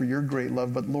return for your great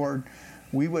love, but, Lord,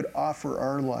 we would offer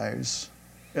our lives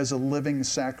as a living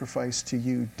sacrifice to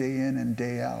you day in and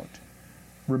day out,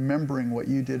 remembering what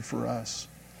you did for us.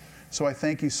 So I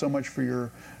thank you so much for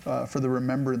the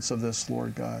remembrance of this,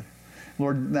 Lord God.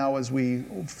 Lord, now as we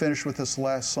finish with this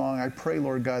last song, I pray,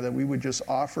 Lord God, that we would just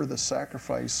offer the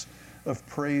sacrifice of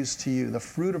praise to you, the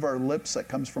fruit of our lips that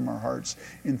comes from our hearts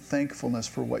in thankfulness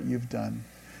for what you've done.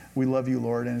 We love you,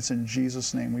 Lord, and it's in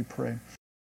Jesus' name we pray.